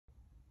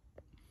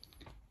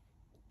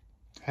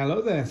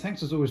Hello there,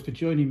 thanks as always for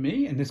joining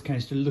me, in this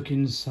case to look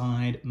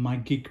inside my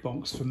Geek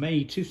box for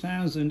May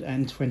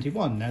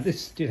 2021. Now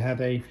this did have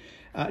a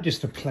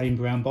just a plain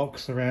brown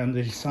box around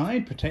the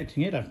side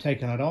protecting it. I've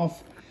taken that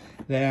off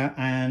there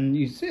and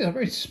you see a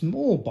very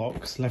small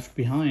box left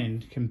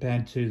behind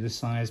compared to the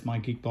size my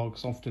Geek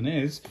box often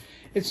is.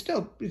 It's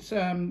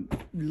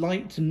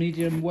light to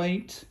medium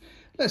weight.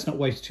 Let's not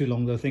waste too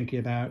long though thinking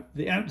about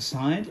the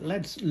outside.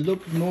 Let's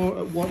look more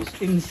at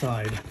what's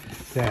inside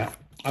there.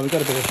 We've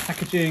got a bit of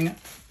packaging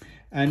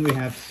and we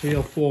have 3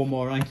 or 4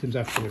 more items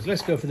afterwards.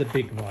 Let's go for the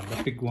big one.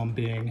 The big one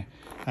being,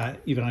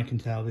 even I can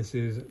tell, this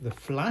is the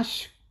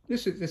Flash.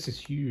 This is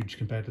huge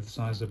compared to the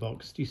size of the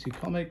box. DC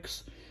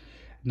Comics,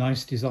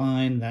 nice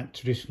design, that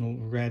traditional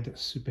red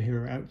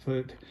superhero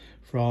outfit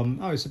from,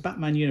 it's a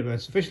Batman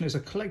universe. Officially it's a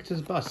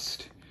collector's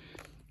bust.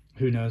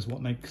 Who knows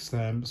what makes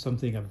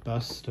something a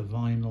bust, a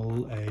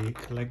vinyl, a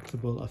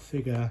collectible, a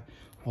figure,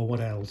 or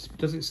what else.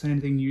 Does it say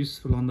anything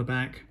useful on the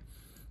back?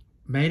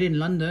 Made in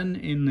London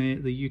in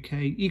the UK,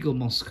 Eagle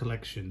Moss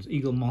collections.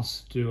 Eagle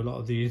Moss do a lot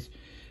of these.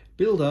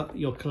 Build up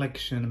your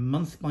collection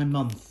month by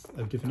month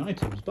of different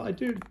items.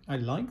 But I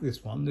like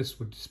this one. This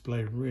would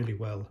display really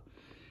well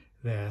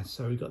there.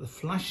 So we've got the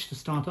Flash to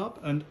start up.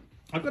 And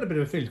I've got a bit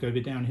of a feeling it's going to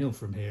be downhill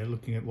from here,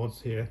 looking at what's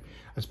here.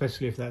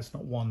 Especially if that's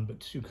not 1 but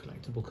 2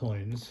 collectible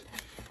coins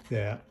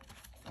there.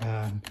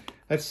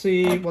 Let's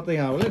see what they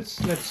are. Well,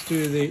 let's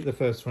do the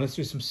first one. Let's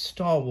do some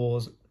Star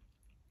Wars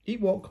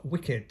Ewok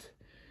Wicket.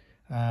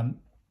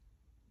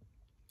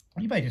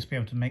 You may just be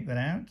able to make that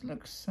out. It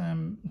looks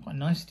quite a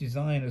nice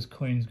design as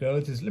coins go.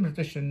 This is limited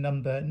edition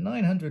number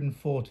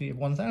 940 of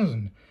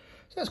 1000.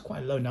 So that's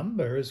quite a low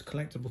number as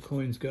collectible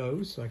coins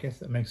go. So I guess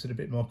that makes it a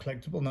bit more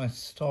collectible. Nice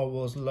Star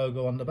Wars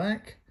logo on the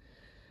back.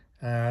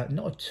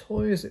 Not a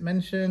toy as it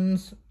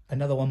mentions.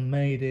 Another one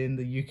made in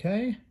the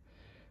UK.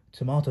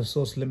 Tomato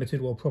sauce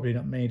limited. Well, probably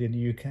not made in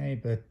the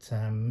UK, but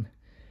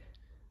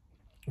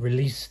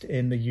released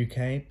in the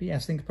UK. But yeah, I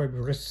think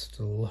probably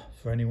Bristol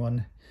for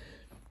anyone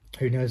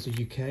who knows the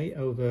UK,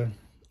 over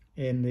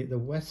in the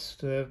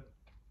west of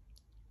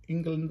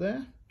England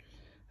there.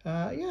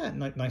 Yeah,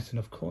 nice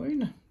enough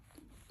coin.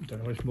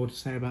 Don't know much more to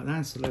say about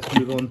that, so let's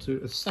move on to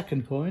a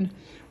second coin,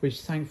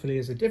 which thankfully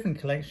is a different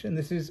collection.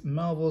 This is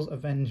Marvel's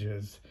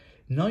Avengers,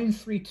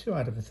 932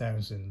 out of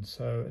 1000,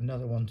 so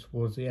another one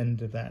towards the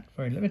end of that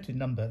very limited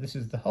number. This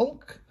is the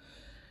Hulk.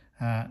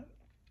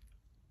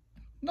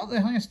 Not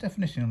the highest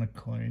definition on a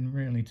coin,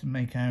 really, to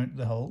make out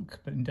the Hulk,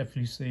 but you can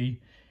definitely see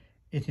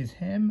it is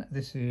him.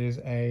 This is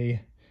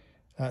a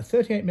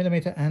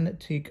 38mm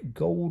antique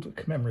gold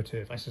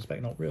commemorative. I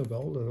suspect not real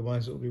gold,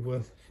 otherwise it will be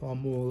worth far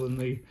more than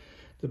the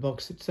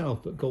box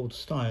itself, but gold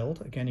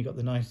styled. Again, you got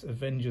the nice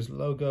Avengers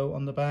logo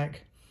on the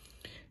back.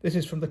 This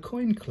is from the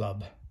Coin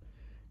Club.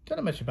 Don't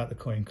know much about the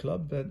Coin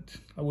Club, but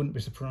I wouldn't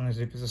be surprised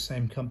if it's the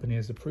same company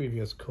as the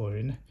previous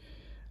coin,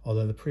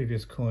 although the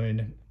previous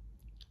coin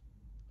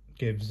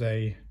gives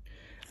a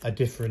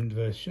different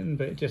version,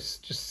 but it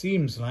just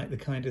seems like the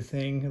kind of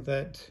thing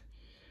that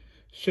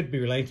should be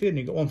related. And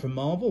you've got one from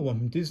Marvel, one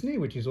from Disney,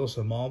 which is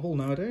also Marvel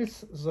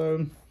nowadays. So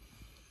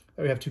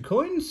there we have 2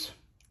 coins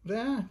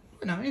there,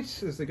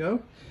 nice as they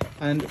go.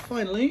 And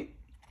finally,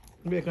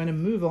 we're going to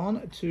move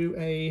on to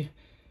a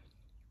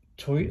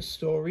Toy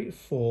Story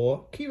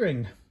 4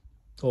 keyring,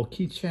 or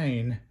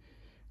keychain,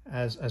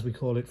 as we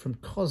call it, from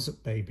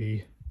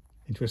Cosbaby.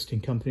 Interesting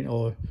company,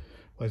 or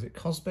is it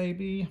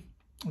Cosbaby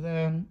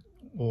there,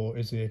 or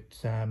is it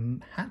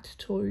Hat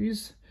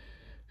Toys?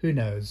 Who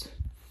knows?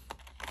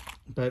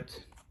 But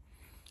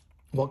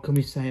what can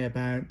we say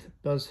about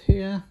Buzz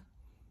here?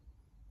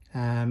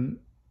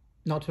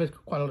 Not to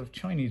quite a lot of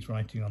Chinese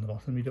writing on the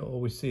bottom. You don't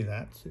always see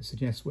that. It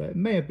suggests where it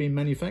may have been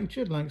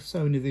manufactured, like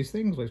so many of these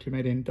things, actually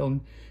made in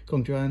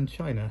Gongjuan,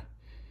 China.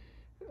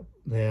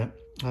 There,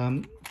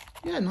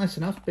 yeah, nice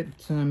enough, but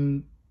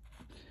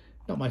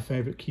not my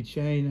favourite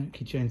keychain.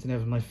 Keychains are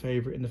never my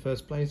favourite in the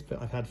first place,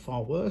 but I've had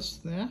far worse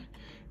there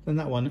than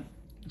that one.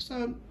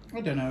 So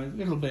I don't know, a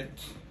little bit.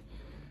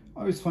 I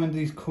always find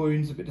these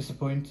coins a bit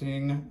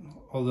disappointing,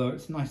 although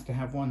it's nice to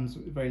have ones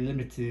with very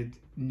limited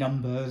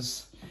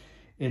numbers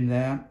in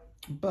there.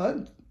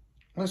 But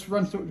let's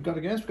run through what we've got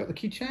again. We've got the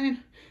keychain,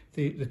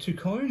 the 2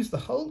 coins, the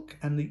Hulk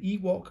and the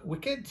Ewok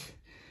Wicket,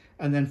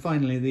 and then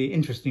finally the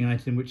interesting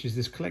item, which is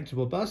this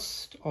collectible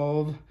bust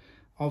of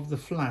the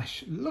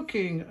Flash,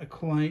 looking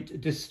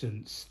quite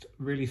distanced,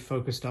 really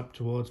focused up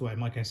towards, well, in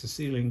my case the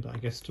ceiling, but I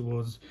guess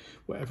towards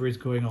whatever is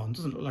going on.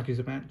 Doesn't look like he's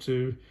about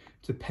to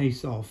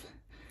pace off,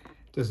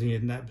 does he,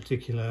 in that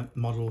particular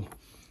model?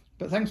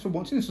 But thanks for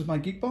watching. This was my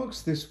Geek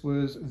Box. This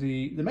was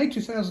the May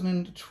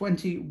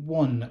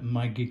 2021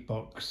 My Geek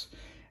Box.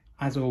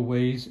 As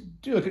always,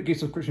 do look at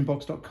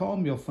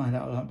geeksubscriptionbox.com. You'll find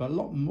out about a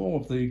lot more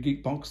of the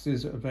Geek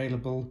Boxes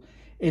available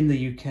in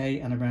the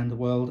UK and around the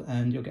world,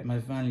 and you'll get my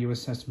value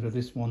assessment of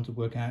this one to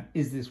work out,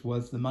 is this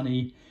worth the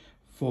money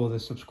for the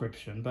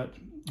subscription? But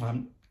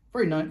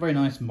very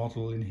nice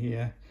model in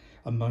here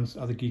amongst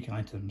other geek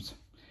items.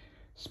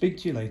 Speak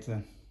to you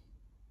later.